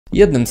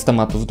Jednym z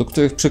tematów, do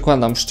których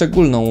przykładam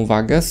szczególną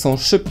uwagę, są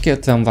szybkie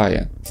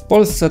tramwaje. W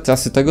Polsce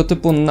trasy tego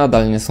typu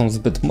nadal nie są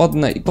zbyt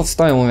modne i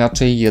powstają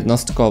raczej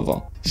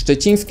jednostkowo.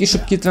 Szczeciński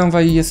Szybki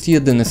Tramwaj jest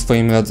jedyny w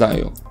swoim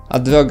rodzaju, a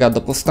droga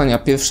do powstania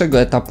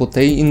pierwszego etapu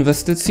tej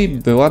inwestycji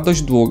była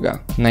dość długa.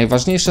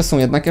 Najważniejsze są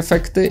jednak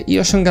efekty i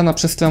osiągana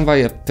przez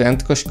tramwaje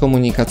prędkość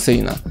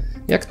komunikacyjna.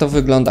 Jak to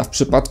wygląda w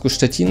przypadku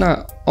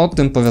Szczecina? O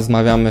tym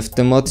porozmawiamy w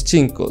tym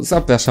odcinku.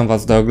 Zapraszam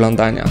Was do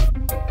oglądania.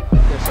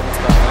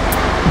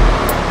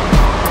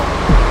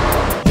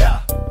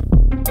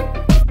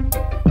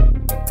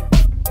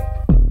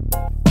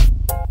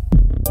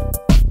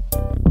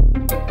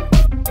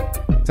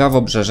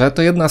 Prawobrzeże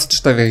to jedna z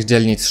 4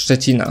 dzielnic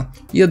Szczecina,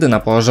 jedyna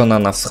położona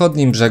na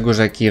wschodnim brzegu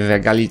rzeki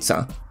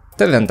Regalica.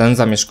 Teren ten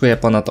zamieszkuje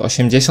ponad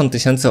 80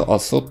 000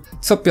 osób,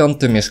 co 5.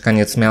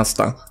 mieszkaniec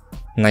miasta.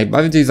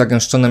 Najbardziej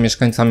zagęszczone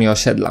mieszkańcami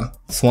osiedla,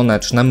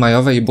 Słoneczne,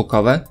 Majowe i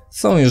Bukowe,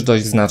 są już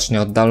dość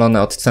znacznie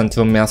oddalone od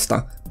centrum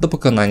miasta. Do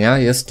pokonania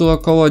jest tu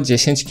około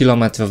 10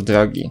 km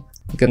drogi.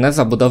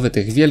 Geneza budowy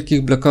tych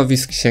wielkich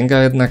blokowisk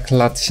sięga jednak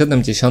lat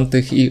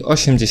 70. i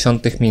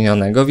 80.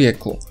 minionego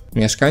wieku.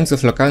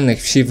 Mieszkańców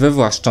lokalnych wsi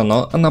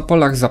wywłaszczono, a na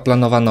polach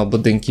zaplanowano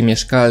budynki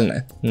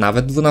mieszkalne,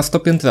 nawet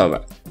 12-piętrowe.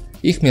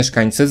 Ich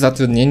mieszkańcy,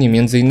 zatrudnieni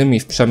m.in.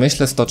 w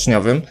przemyśle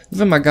stoczniowym,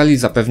 wymagali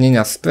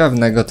zapewnienia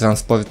sprawnego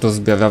transportu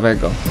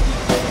zbiorowego.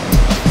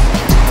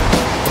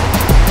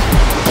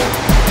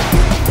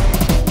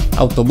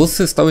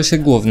 Autobusy stały się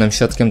głównym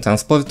środkiem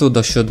transportu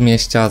do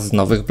śródmieścia z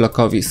nowych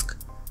blokowisk.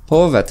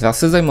 Połowę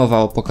trasy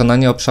zajmowało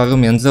pokonanie obszaru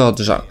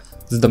Międzyodrza,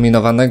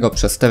 zdominowanego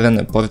przez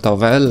tereny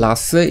portowe,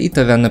 lasy i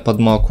tereny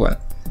podmokłe.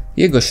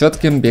 Jego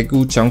środkiem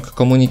biegł ciąg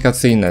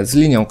komunikacyjny z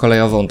linią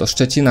kolejową do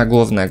Szczecina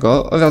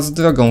Głównego oraz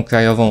drogą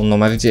krajową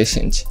nr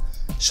 10.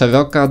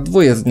 Szeroka,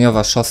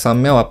 dwujezdniowa szosa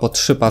miała po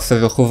 3 pasy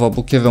ruchu w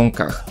obu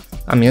kierunkach,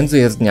 a między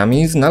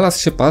jezdniami znalazł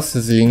się pas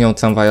z linią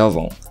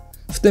tramwajową.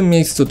 W tym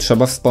miejscu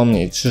trzeba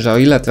wspomnieć, że o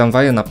ile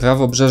tramwaje na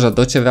Prawobrzeże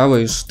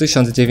docierały już w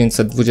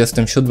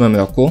 1927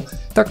 roku,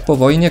 tak po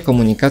wojnie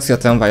komunikacja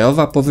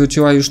tramwajowa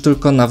powróciła już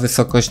tylko na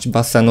wysokość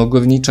basenu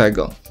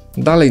górniczego.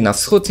 Dalej na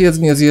wschód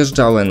jezdnie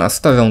zjeżdżały na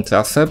starą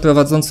trasę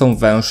prowadzącą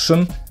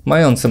węższym,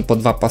 mającym po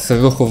 2 pasy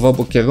ruchu w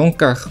obu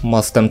kierunkach,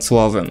 mostem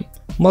cłowym.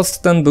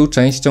 Most ten był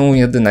częścią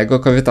jedynego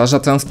korytarza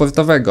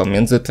transportowego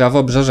między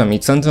Prawobrzeżem i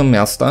centrum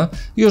miasta,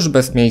 już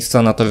bez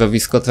miejsca na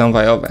torowisko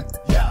tramwajowe.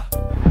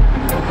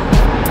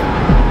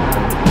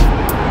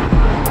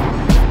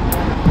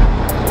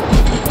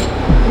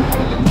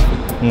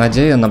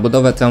 Nadzieję na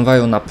budowę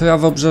tramwaju na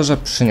Prawobrzeże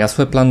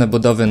przyniosły plany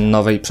budowy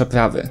nowej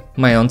przeprawy,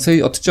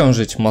 mającej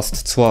odciążyć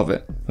most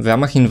cłowy. W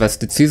ramach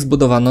inwestycji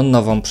zbudowano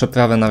nową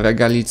przeprawę na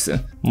Regalicy,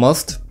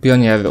 most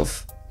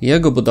Pionierów.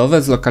 Jego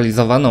budowę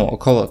zlokalizowaną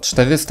około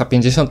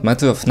 450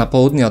 metrów na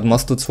południe od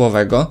mostu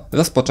cłowego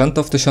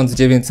rozpoczęto w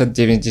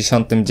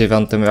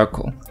 1999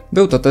 roku.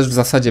 Był to też w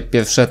zasadzie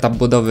pierwszy etap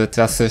budowy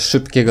trasy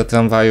szybkiego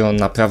tramwaju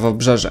na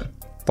Prawobrzeże.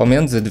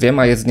 Pomiędzy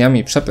 2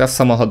 jezdniami przepraw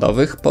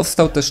samochodowych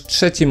powstał też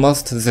 3.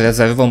 most z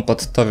rezerwą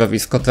pod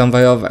torowisko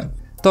tramwajowe.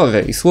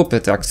 Tory i słupy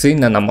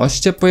trakcyjne na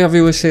moście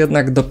pojawiły się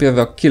jednak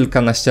dopiero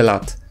kilkanaście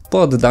lat,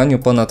 po oddaniu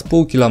ponad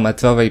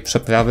półkilometrowej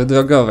przeprawy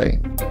drogowej.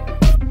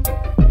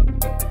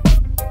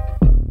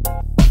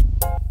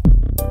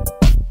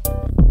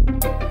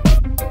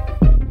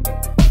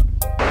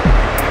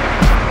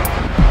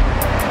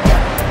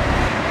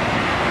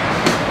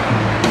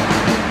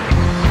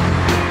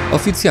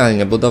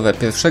 Oficjalnie budowę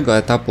pierwszego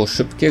etapu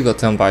szybkiego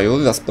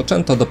tramwaju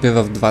rozpoczęto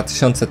dopiero w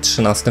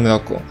 2013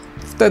 roku.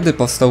 Wtedy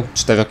powstał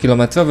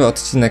 4-kilometrowy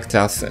odcinek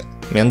trasy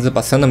między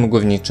basenem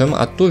górniczym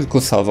a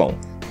Turkusową.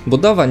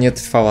 Budowa nie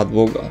trwała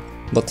długo,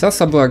 bo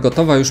trasa była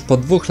gotowa już po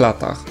 2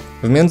 latach.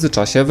 W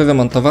międzyczasie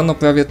wyremontowano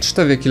prawie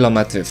 4 km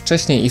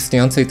wcześniej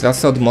istniejącej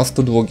trasy od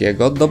mostu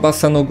długiego do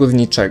basenu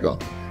górniczego.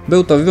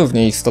 Był to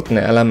równie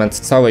istotny element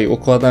całej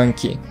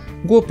układanki.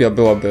 Głupio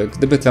byłoby,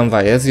 gdyby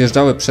tramwaje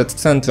zjeżdżały przed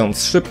centrum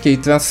z szybkiej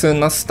trasy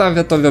na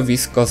stare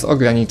torowisko z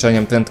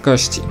ograniczeniem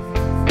prędkości.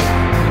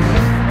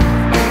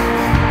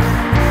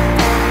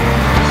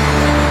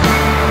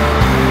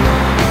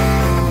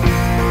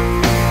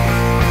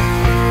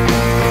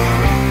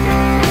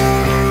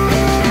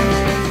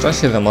 W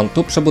czasie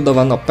remontu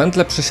przebudowano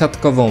pętlę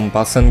przesiadkową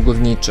basen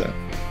górniczy.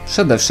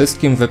 Przede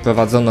wszystkim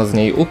wyprowadzono z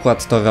niej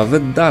układ torowy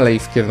dalej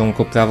w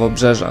kierunku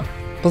Prawobrzeża.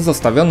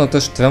 Pozostawiono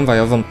też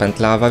tramwajową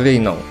pętlę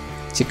awaryjną.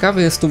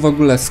 Ciekawy jest tu w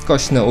ogóle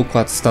skośny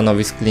układ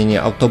stanowisk linii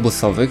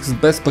autobusowych z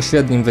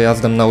bezpośrednim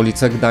wyjazdem na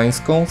ulicę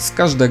Gdańską z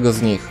każdego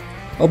z nich.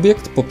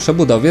 Obiekt po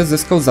przebudowie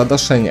zyskał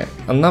zadaszenie,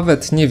 a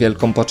nawet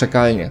niewielką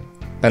poczekalnię.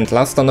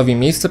 Pętla stanowi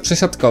miejsce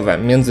przesiadkowe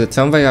między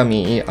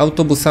tramwajami i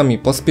autobusami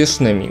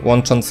pospiesznymi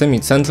łączącymi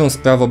centrum z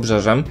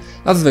Prawobrzeżem,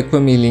 a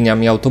zwykłymi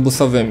liniami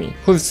autobusowymi,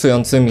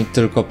 kursującymi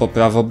tylko po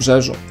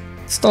Prawobrzeżu.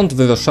 Stąd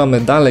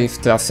wyruszamy dalej w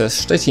trasę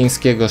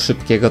szczecińskiego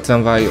szybkiego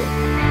tramwaju.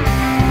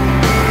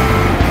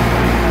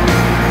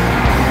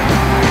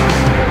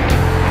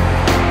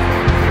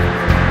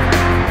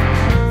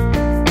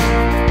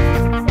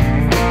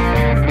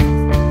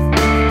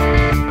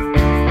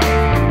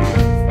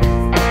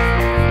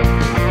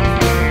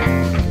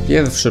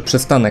 Pierwszy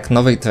przystanek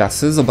nowej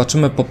trasy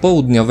zobaczymy po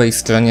południowej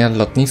stronie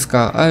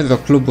lotniska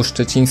Aeroklubu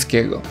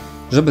Szczecińskiego.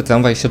 Żeby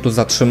tramwaj się tu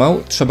zatrzymał,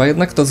 trzeba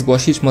jednak to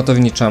zgłosić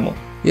motorniczemu.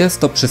 Jest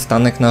to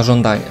przystanek na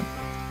żądanie.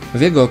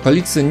 W jego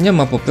okolicy nie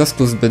ma po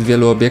prostu zbyt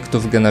wielu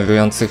obiektów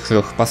generujących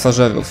ruch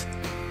pasażerów.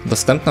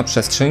 Dostępna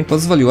przestrzeń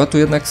pozwoliła tu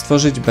jednak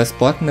stworzyć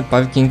bezpłatny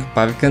parking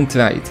Park and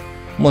Ride,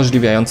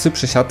 umożliwiający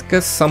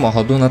przesiadkę z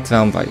samochodu na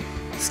tramwaj.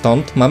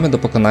 Stąd mamy do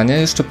pokonania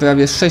jeszcze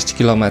prawie 6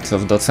 km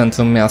do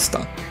centrum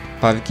miasta.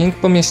 Parking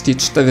pomieści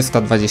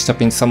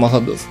 425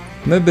 samochodów.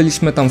 My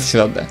byliśmy tam w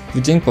środę,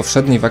 w dzień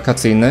powszedni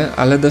wakacyjny,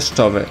 ale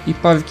deszczowy i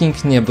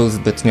parking nie był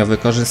zbytnio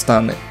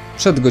wykorzystany.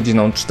 Przed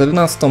godziną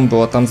 14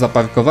 było tam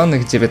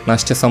zaparkowanych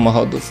 19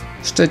 samochodów.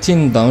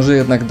 Szczecin dąży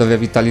jednak do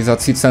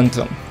rewitalizacji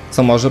centrum,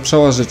 co może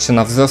przełożyć się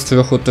na wzrost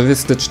ruchu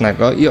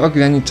turystycznego i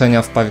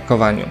ograniczenia w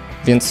parkowaniu.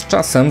 Więc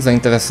czasem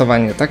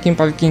zainteresowanie takim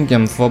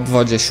parkingiem w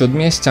obwodzie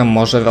Śródmieścia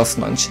może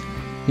rosnąć.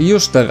 I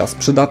już teraz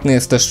przydatny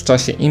jest też w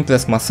czasie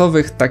imprez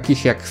masowych,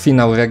 takich jak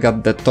finał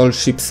regat The Tall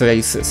Ships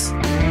Races.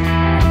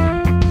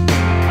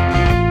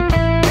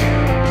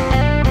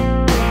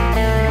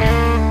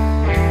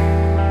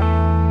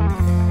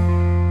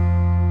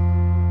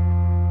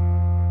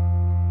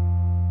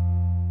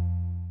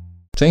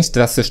 Część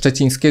trasy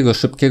Szczecińskiego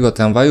Szybkiego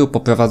Tramwaju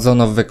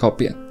poprowadzono w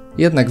Wykopie,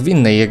 jednak w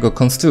innej jego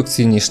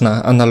konstrukcji niż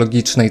na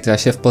analogicznej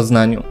trasie w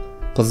Poznaniu.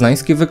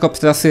 Poznański wykop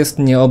trasy jest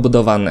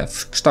nieobudowany,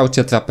 w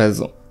kształcie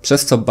trapezu,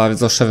 przez co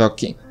bardzo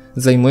szeroki.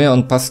 Zajmuje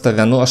on pas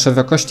terenu o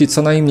szerokości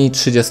co najmniej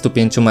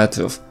 35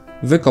 metrów.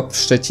 Wykop w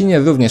Szczecinie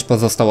również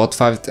pozostał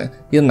otwarty,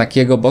 jednak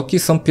jego boki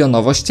są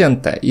pionowo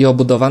ścięte i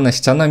obudowane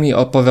ścianami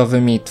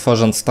oporowymi,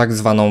 tworząc tak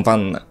zwaną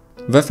wannę.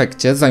 W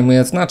efekcie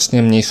zajmuje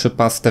znacznie mniejszy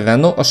pas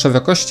terenu o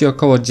szerokości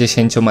około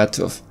 10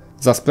 metrów.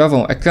 Za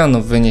sprawą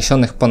ekranów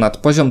wyniesionych ponad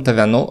poziom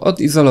terenu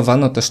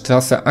odizolowano też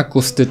trasę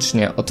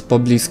akustycznie od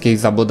pobliskiej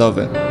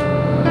zabudowy.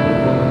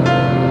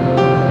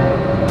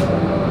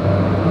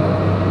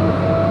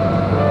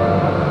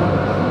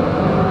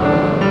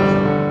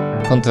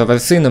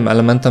 Kontrowersyjnym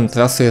elementem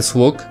trasy jest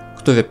łuk,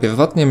 który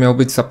pierwotnie miał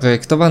być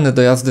zaprojektowany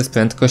do jazdy z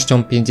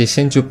prędkością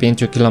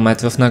 55 km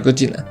na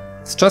godzinę.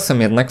 Z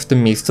czasem jednak w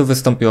tym miejscu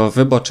wystąpiło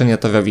wyboczenie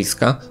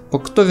torowiska, po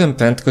którym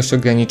prędkość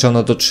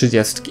ograniczono do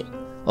 30.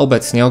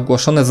 Obecnie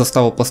ogłoszone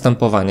zostało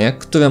postępowanie,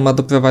 które ma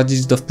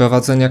doprowadzić do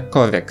wprowadzenia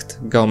korekt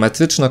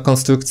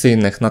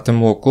geometryczno-konstrukcyjnych na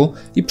tym łuku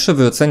i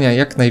przywrócenia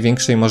jak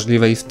największej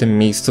możliwej w tym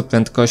miejscu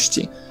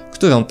prędkości,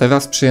 którą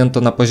teraz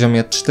przyjęto na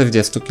poziomie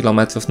 40 km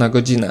na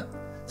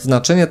godzinę.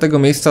 Znaczenie tego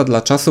miejsca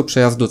dla czasu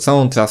przejazdu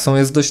całą trasą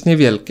jest dość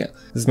niewielkie.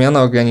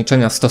 Zmiana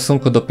ograniczenia w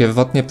stosunku do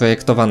pierwotnie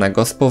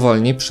projektowanego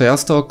spowolni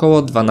przejazd o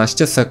około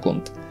 12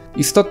 sekund.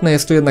 Istotne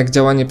jest tu jednak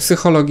działanie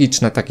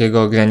psychologiczne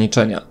takiego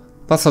ograniczenia.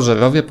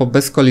 Pasażerowie po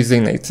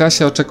bezkolizyjnej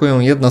trasie oczekują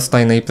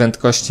jednostajnej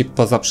prędkości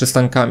poza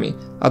przystankami,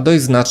 a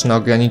dość znaczne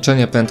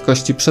ograniczenie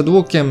prędkości przed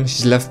łukiem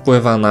źle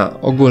wpływa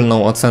na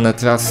ogólną ocenę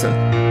trasy.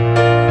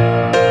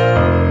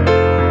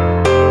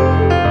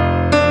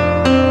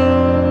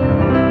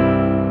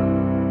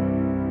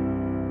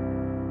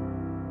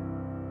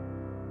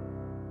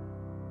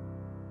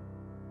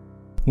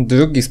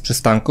 Drugi z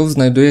przystanków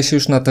znajduje się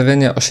już na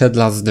terenie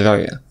osiedla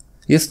Zdroje.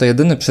 Jest to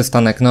jedyny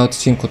przystanek na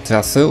odcinku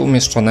trasy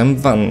umieszczonym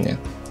w wannie.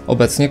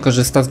 Obecnie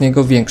korzysta z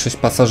niego większość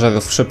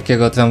pasażerów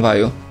szybkiego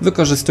tramwaju,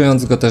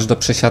 wykorzystując go też do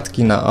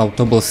przesiadki na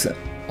autobusy.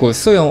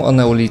 Kursują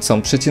one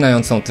ulicą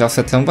przecinającą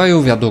trasę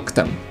tramwaju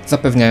wiaduktem,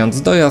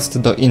 zapewniając dojazd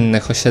do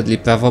innych osiedli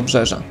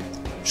Prawobrzeża.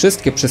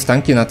 Wszystkie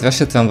przystanki na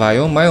trasie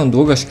tramwaju mają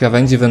długość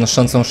krawędzi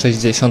wynoszącą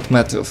 60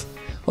 metrów.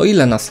 O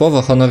ile na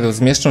słowo honoru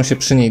zmieszczą się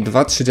przy niej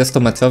 2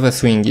 30-metrowe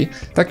swingi,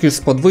 tak już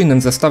z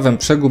podwójnym zestawem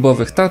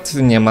przegubowych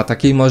Tatr nie ma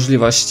takiej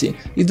możliwości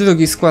i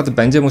drugi skład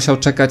będzie musiał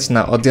czekać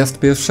na odjazd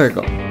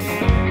pierwszego.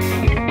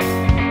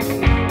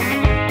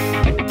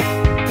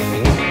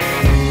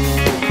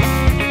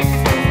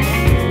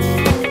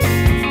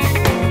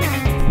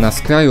 Na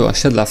skraju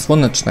osiedla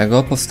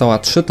Słonecznego powstała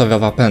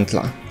 3-torowa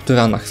pętla,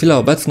 która na chwilę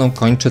obecną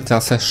kończy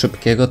trasę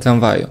szybkiego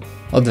tramwaju.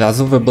 Od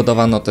razu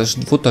wybudowano też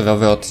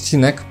 2-torowy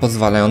odcinek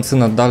pozwalający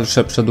na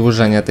dalsze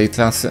przedłużenie tej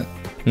trasy.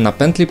 Na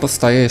pętli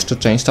powstaje jeszcze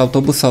część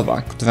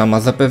autobusowa, która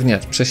ma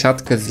zapewniać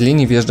przesiadkę z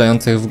linii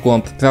wjeżdżających w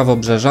głąb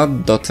Prawobrzeża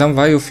do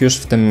tramwajów już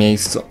w tym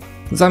miejscu.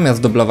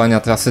 Zamiast dublowania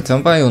trasy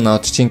tramwaju na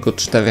odcinku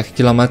 4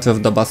 km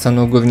do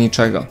basenu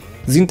górniczego.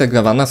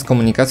 Zintegrowana z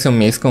komunikacją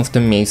miejską w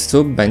tym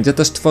miejscu będzie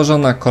też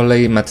tworzona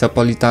kolej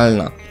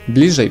metropolitalna.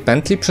 Bliżej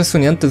pętli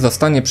przesunięty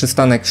zostanie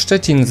przystanek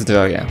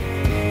Szczecin-Zdroje.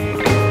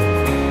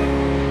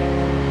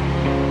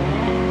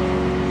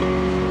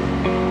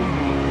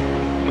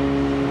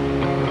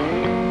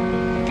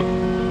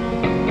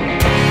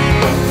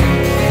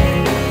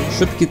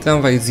 Szybki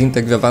tramwaj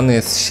zintegrowany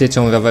jest z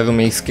siecią roweru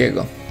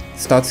miejskiego.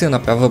 Stacje na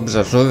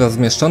Prawobrzeżu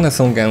rozmieszczone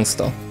są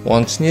gęsto.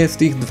 Łącznie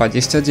jest ich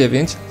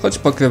 29, choć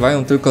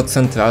pokrywają tylko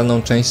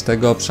centralną część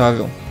tego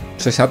obszaru.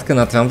 Przesiadkę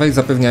na tramwaj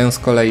zapewniają z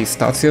kolei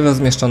stacje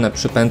rozmieszczone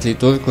przy pętli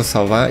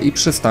Turkusowa i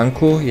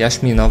przystanku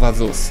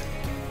Jaśminowa-ZUS.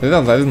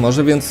 Rower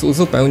może więc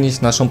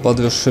uzupełnić naszą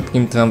podróż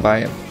szybkim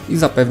tramwajem i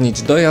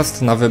zapewnić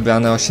dojazd na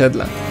wybrane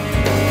osiedle.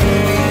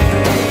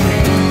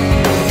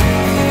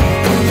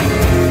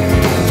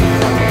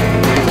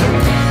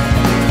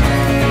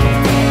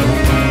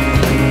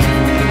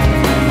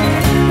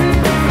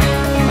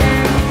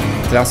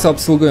 Trasy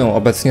obsługują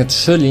obecnie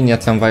 3 linie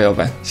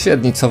tramwajowe,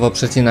 średnicowo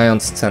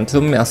przecinając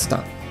centrum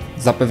miasta.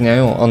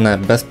 Zapewniają one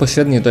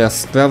bezpośredni dojazd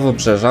z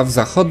Prawobrzeża w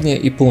zachodnie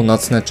i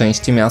północne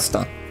części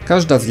miasta.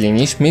 Każda z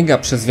linii śmiga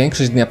przez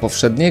większość dnia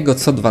powszedniego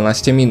co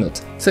 12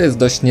 minut, co jest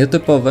dość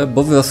nietypowe,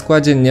 bo w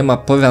rozkładzie nie ma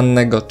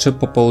porannego czy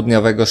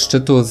popołudniowego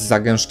szczytu z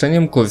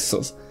zagęszczeniem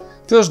kursów.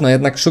 Próżno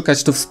jednak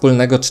szukać tu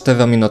wspólnego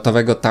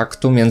 4-minutowego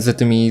taktu między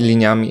tymi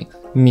liniami,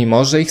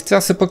 mimo że ich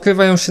trasy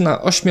pokrywają się na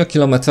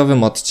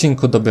 8-kilometrowym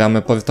odcinku do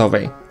bramy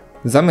portowej.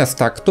 Zamiast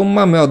taktu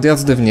mamy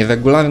odjazdy w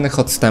nieregularnych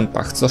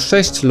odstępach co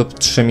 6 lub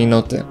 3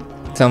 minuty.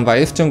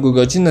 Tramwaje w ciągu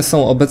godziny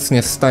są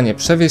obecnie w stanie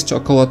przewieźć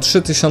około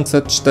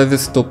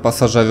 3400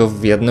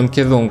 pasażerów w jednym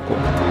kierunku.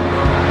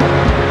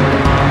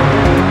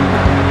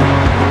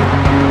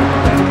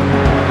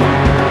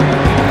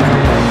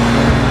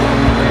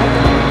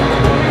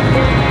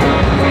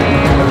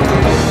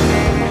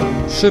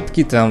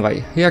 Szybki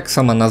tramwaj, jak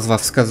sama nazwa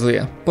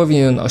wskazuje,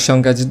 powinien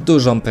osiągać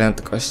dużą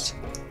prędkość.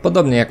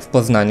 Podobnie jak w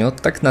Poznaniu,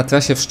 tak na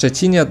trasie w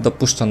Szczecinie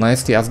dopuszczona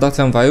jest jazda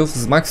tramwajów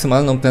z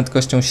maksymalną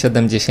prędkością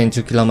 70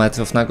 km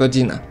na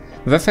godzinę.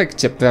 W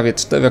efekcie prawie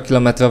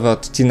 4-kilometrowy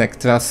odcinek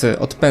trasy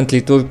od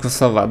pętli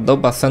turkusowa do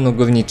basenu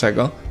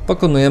górniczego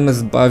pokonujemy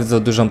z bardzo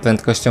dużą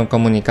prędkością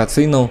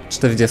komunikacyjną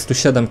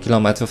 47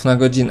 km na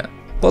godzinę.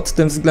 Pod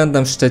tym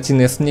względem Szczecin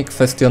jest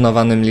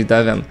niekwestionowanym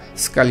liderem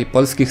w skali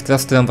polskich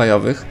tras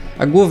tramwajowych,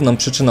 a główną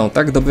przyczyną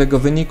tak dobrego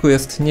wyniku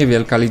jest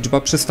niewielka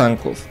liczba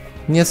przystanków.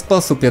 Nie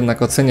sposób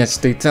jednak oceniać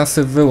tej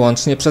trasy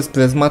wyłącznie przez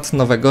pryzmat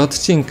nowego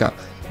odcinka,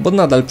 bo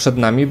nadal przed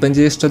nami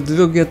będzie jeszcze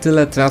drugie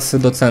tyle trasy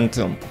do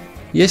centrum.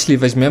 Jeśli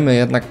weźmiemy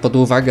jednak pod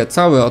uwagę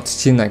cały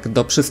odcinek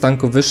do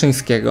przystanku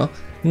Wyszyńskiego,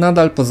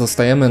 nadal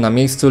pozostajemy na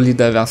miejscu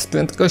lidera z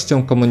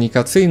prędkością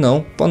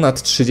komunikacyjną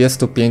ponad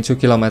 35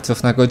 km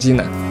na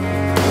godzinę.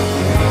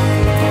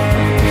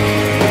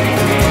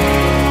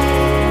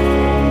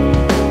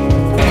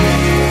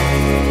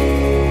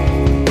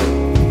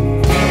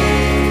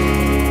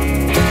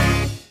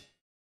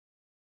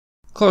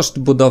 Koszt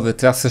budowy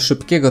trasy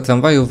szybkiego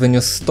tramwaju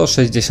wyniósł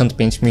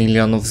 165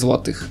 milionów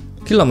złotych.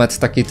 Kilometr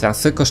takiej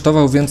trasy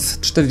kosztował więc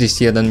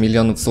 41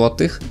 milionów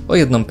złotych, o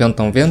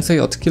 1/5 więcej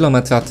od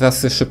kilometra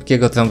trasy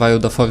szybkiego tramwaju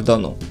do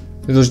Fordonu.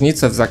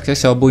 Różnice w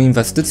zakresie obu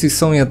inwestycji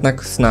są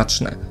jednak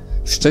znaczne.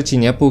 W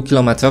Szczecinie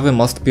półkilometrowy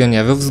most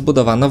pionierów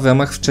zbudowano w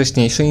ramach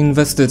wcześniejszej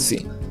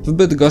inwestycji. W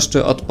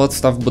Bydgoszczy od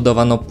podstaw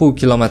budowano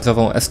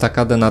półkilometrową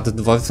estakadę nad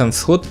dworcem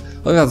Wschód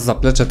oraz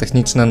zaplecze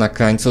techniczne na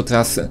krańcu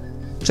trasy.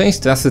 Część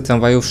trasy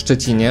tramwaju w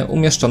Szczecinie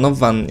umieszczono w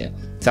Wannie.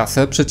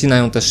 Trasę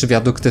przecinają też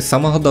wiadukty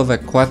samochodowe,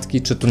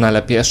 kładki czy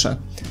tunele piesze.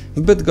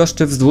 W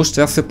Bydgoszczy wzdłuż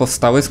trasy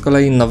powstały z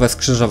kolei nowe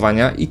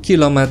skrzyżowania i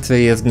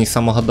kilometry jezdni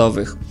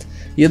samochodowych.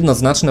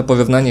 Jednoznaczne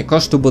porównanie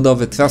kosztu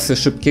budowy trasy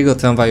szybkiego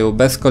tramwaju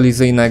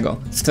bezkolizyjnego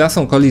z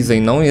trasą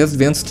kolizyjną jest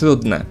więc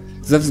trudne,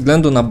 ze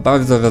względu na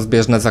bardzo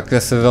rozbieżne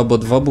zakresy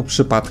robót w obu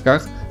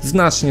przypadkach,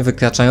 znacznie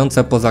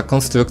wykraczające poza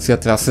konstrukcję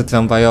trasy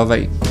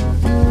tramwajowej.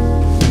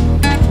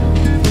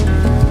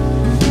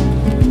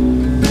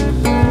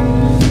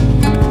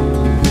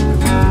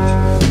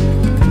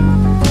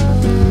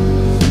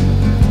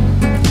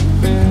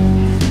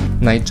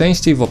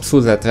 Najczęściej w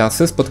obsłudze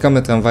trasy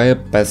spotkamy tramwaje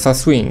PESA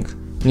Swing.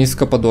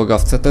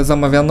 Niskopodłogowce te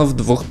zamawiano w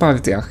 2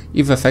 partiach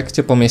i w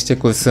efekcie po mieście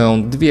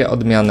kursują 2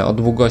 odmiany o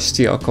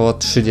długości około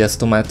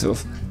 30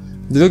 metrów.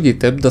 Drugi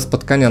typ do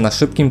spotkania na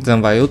szybkim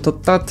tramwaju to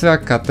Tatra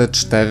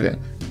KT4.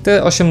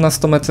 Te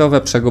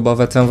 18-metrowe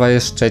przegubowe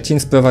tramwaje Szczecin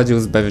sprowadził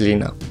z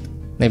Berlina.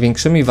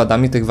 Największymi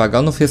wadami tych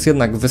wagonów jest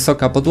jednak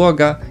wysoka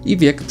podłoga i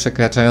wiek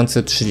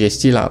przekraczający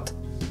 30 lat.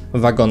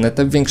 Wagony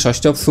te w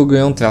większości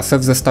obsługują trasę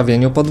w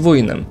zestawieniu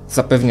podwójnym,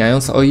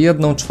 zapewniając o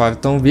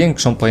 1/4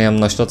 większą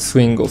pojemność od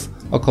swingów,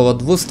 około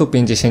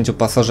 250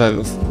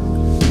 pasażerów.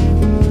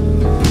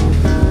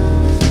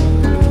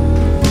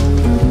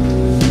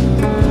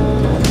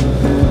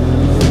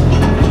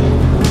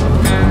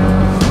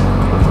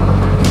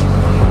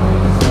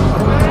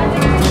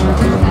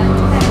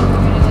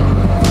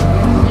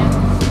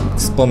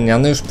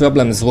 Wspomniany już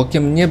problem z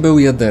łokiem nie był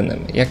jedynym,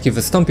 jaki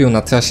wystąpił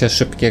na trasie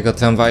szybkiego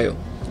tramwaju.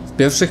 W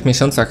pierwszych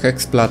miesiącach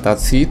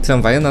eksploatacji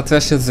tramwaje na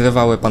trasie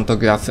zrywały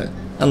pantografy,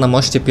 a na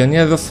moście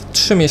Pionierów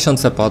 3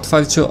 miesiące po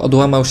otwarciu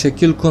odłamał się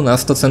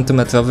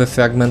kilkunastocentymetrowy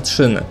fragment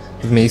szyny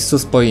w miejscu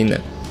spoiny.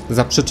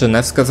 Za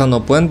przyczynę wskazano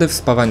błędy w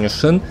spawaniu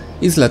szyn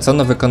i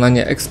zlecono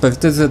wykonanie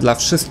ekspertyzy dla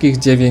wszystkich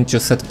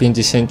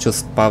 950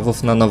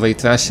 spawów na nowej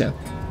trasie.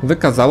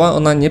 Wykazała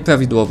ona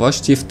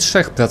nieprawidłowości w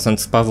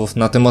 3% spawów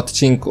na tym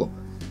odcinku.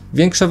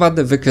 Większe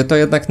wady wykryto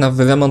jednak na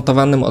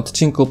wyremontowanym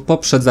odcinku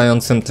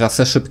poprzedzającym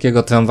trasę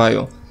szybkiego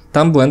tramwaju.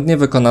 Tam błędnie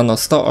wykonano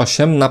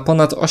 108 na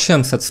ponad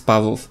 800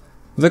 spawów.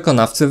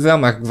 Wykonawcy w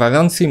ramach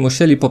gwarancji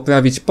musieli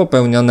poprawić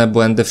popełnione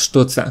błędy w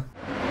sztuce.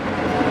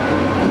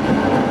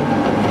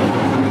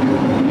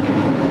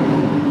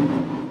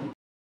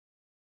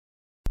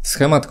 W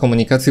schemat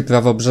komunikacji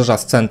Prawobrzeża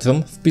z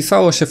Centrum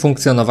wpisało się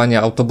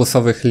funkcjonowanie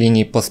autobusowych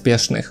linii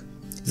pospiesznych.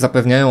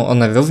 Zapewniają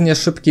one równie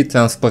szybki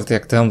transport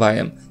jak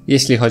tramwajem,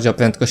 jeśli chodzi o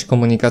prędkość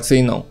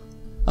komunikacyjną.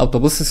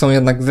 Autobusy są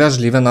jednak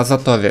wrażliwe na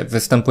zatory,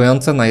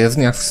 występujące na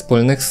jezdniach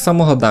wspólnych z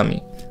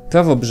samochodami.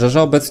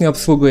 Prawobrzeża obecnie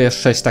obsługuje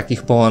 6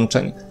 takich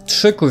połączeń,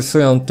 3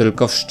 kursują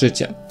tylko w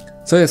Szczycie.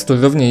 Co jest tu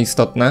równie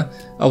istotne,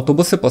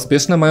 autobusy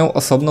pospieszne mają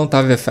osobną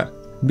taryfę.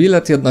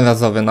 Bilet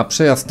jednorazowy na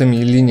przejazd tymi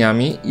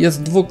liniami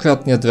jest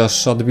dwukrotnie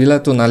droższy od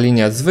biletu na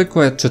linie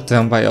zwykłe czy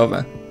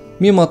tramwajowe.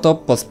 Mimo to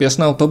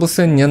pospieszne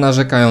autobusy nie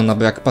narzekają na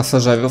brak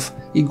pasażerów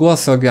i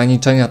głosy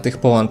ograniczenia tych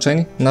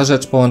połączeń na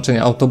rzecz połączeń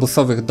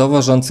autobusowych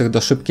dowożących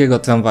do szybkiego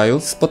tramwaju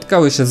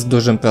spotkały się z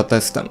dużym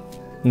protestem.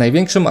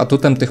 Największym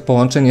atutem tych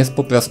połączeń jest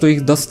po prostu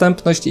ich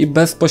dostępność i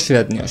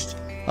bezpośredniość.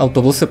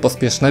 Autobusy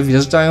pospieszne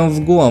wjeżdżają w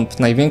głąb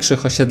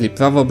największych osiedli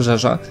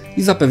Prawobrzeża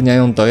i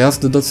zapewniają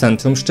dojazd do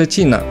centrum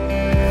Szczecina.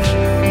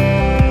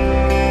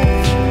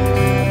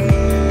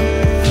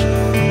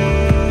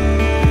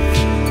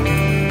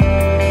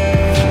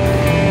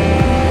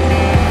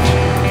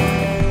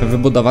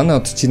 Wybudowany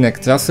odcinek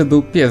trasy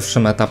był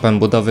pierwszym etapem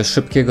budowy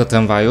szybkiego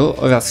tramwaju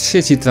oraz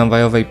sieci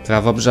tramwajowej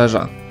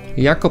Prawobrzeża.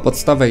 Jako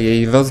podstawę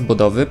jej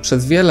rozbudowy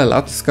przez wiele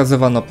lat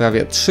wskazywano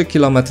prawie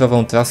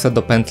 3-kilometrową trasę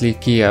do pętli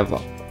Kijewo.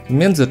 W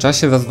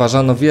międzyczasie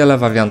rozważano wiele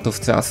wariantów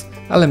tras,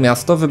 ale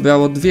miasto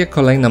wybrało 2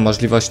 kolejne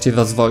możliwości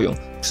rozwoju: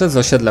 przez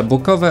osiedle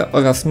Bukowe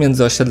oraz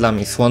między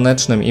osiedlami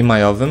Słonecznym i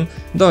Majowym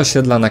do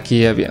osiedla na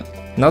Kijewie.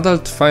 Nadal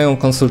trwają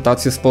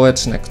konsultacje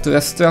społeczne,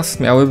 które z tras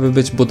miałyby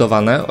być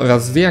budowane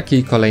oraz w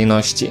jakiej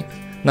kolejności.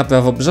 Na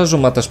Prawobrzeżu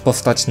ma też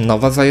powstać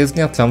nowa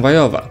zajezdnia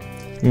tramwajowa.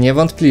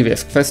 Niewątpliwie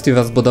w kwestii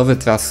rozbudowy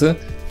trasy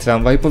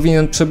tramwaj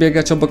powinien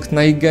przebiegać obok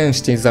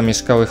najgęściej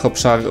zamieszkałych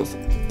obszarów,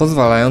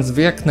 pozwalając w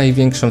jak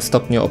największym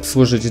stopniu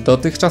obsłużyć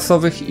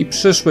dotychczasowych i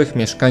przyszłych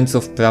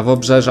mieszkańców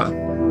Prawobrzeża.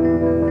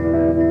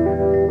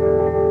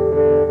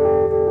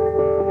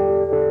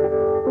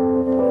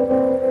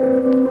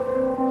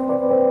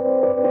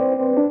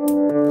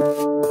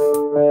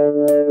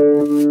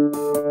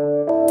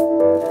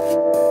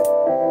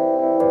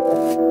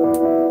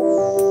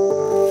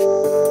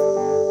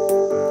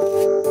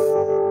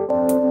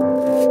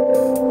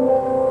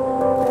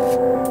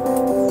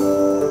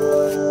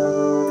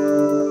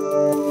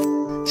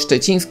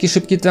 Szczeciński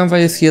Szybki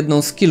Tramwaj jest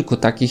jedną z kilku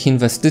takich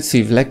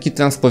inwestycji w lekki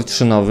transport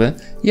szynowy,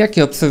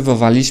 jakie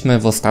obserwowaliśmy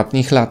w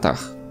ostatnich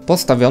latach.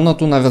 Postawiono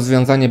tu na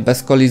rozwiązanie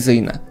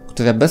bezkolizyjne,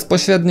 które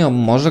bezpośrednio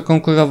może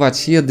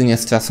konkurować jedynie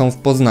z trasą w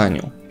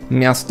Poznaniu.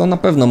 Miasto na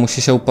pewno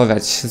musi się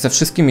uporać ze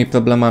wszystkimi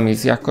problemami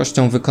z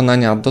jakością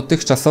wykonania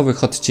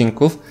dotychczasowych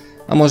odcinków,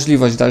 a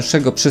możliwość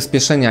dalszego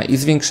przyspieszenia i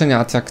zwiększenia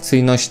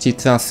atrakcyjności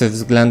trasy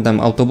względem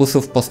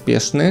autobusów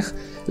pospiesznych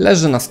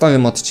leży na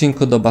starym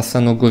odcinku do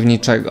basenu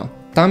górniczego.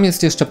 Tam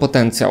jest jeszcze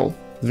potencjał,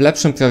 w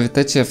lepszym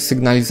priorytecie w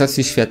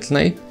sygnalizacji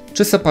świetlnej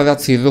czy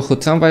separacji ruchu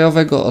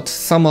tramwajowego od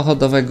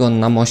samochodowego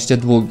na moście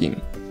długim.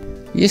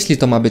 Jeśli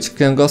to ma być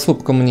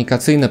kręgosłup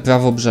komunikacyjny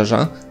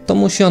Prawobrzeża, to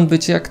musi on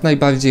być jak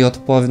najbardziej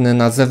odporny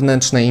na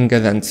zewnętrzne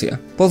ingerencje.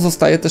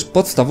 Pozostaje też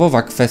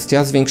podstawowa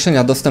kwestia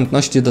zwiększenia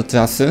dostępności do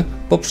trasy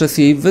poprzez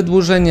jej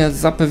wydłużenie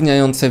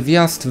zapewniające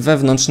wjazd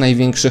wewnątrz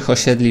największych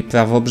osiedli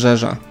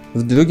Prawobrzeża.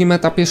 W drugim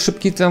etapie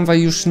szybki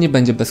tramwaj już nie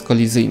będzie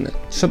bezkolizyjny.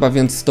 Trzeba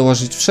więc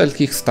dołożyć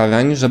wszelkich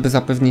starań, żeby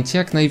zapewnić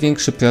jak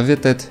największy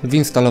priorytet w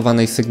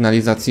instalowanej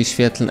sygnalizacji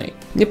świetlnej.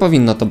 Nie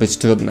powinno to być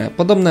trudne.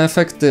 Podobne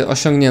efekty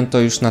osiągnięto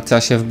już na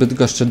trasie w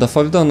Bydgoszczy do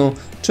Fordonu,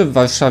 czy w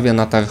Warszawie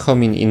na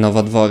Tarchomin i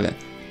Nowodwory.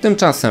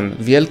 Tymczasem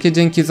wielkie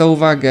dzięki za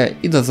uwagę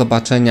i do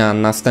zobaczenia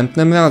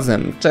następnym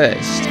razem.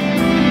 Cześć!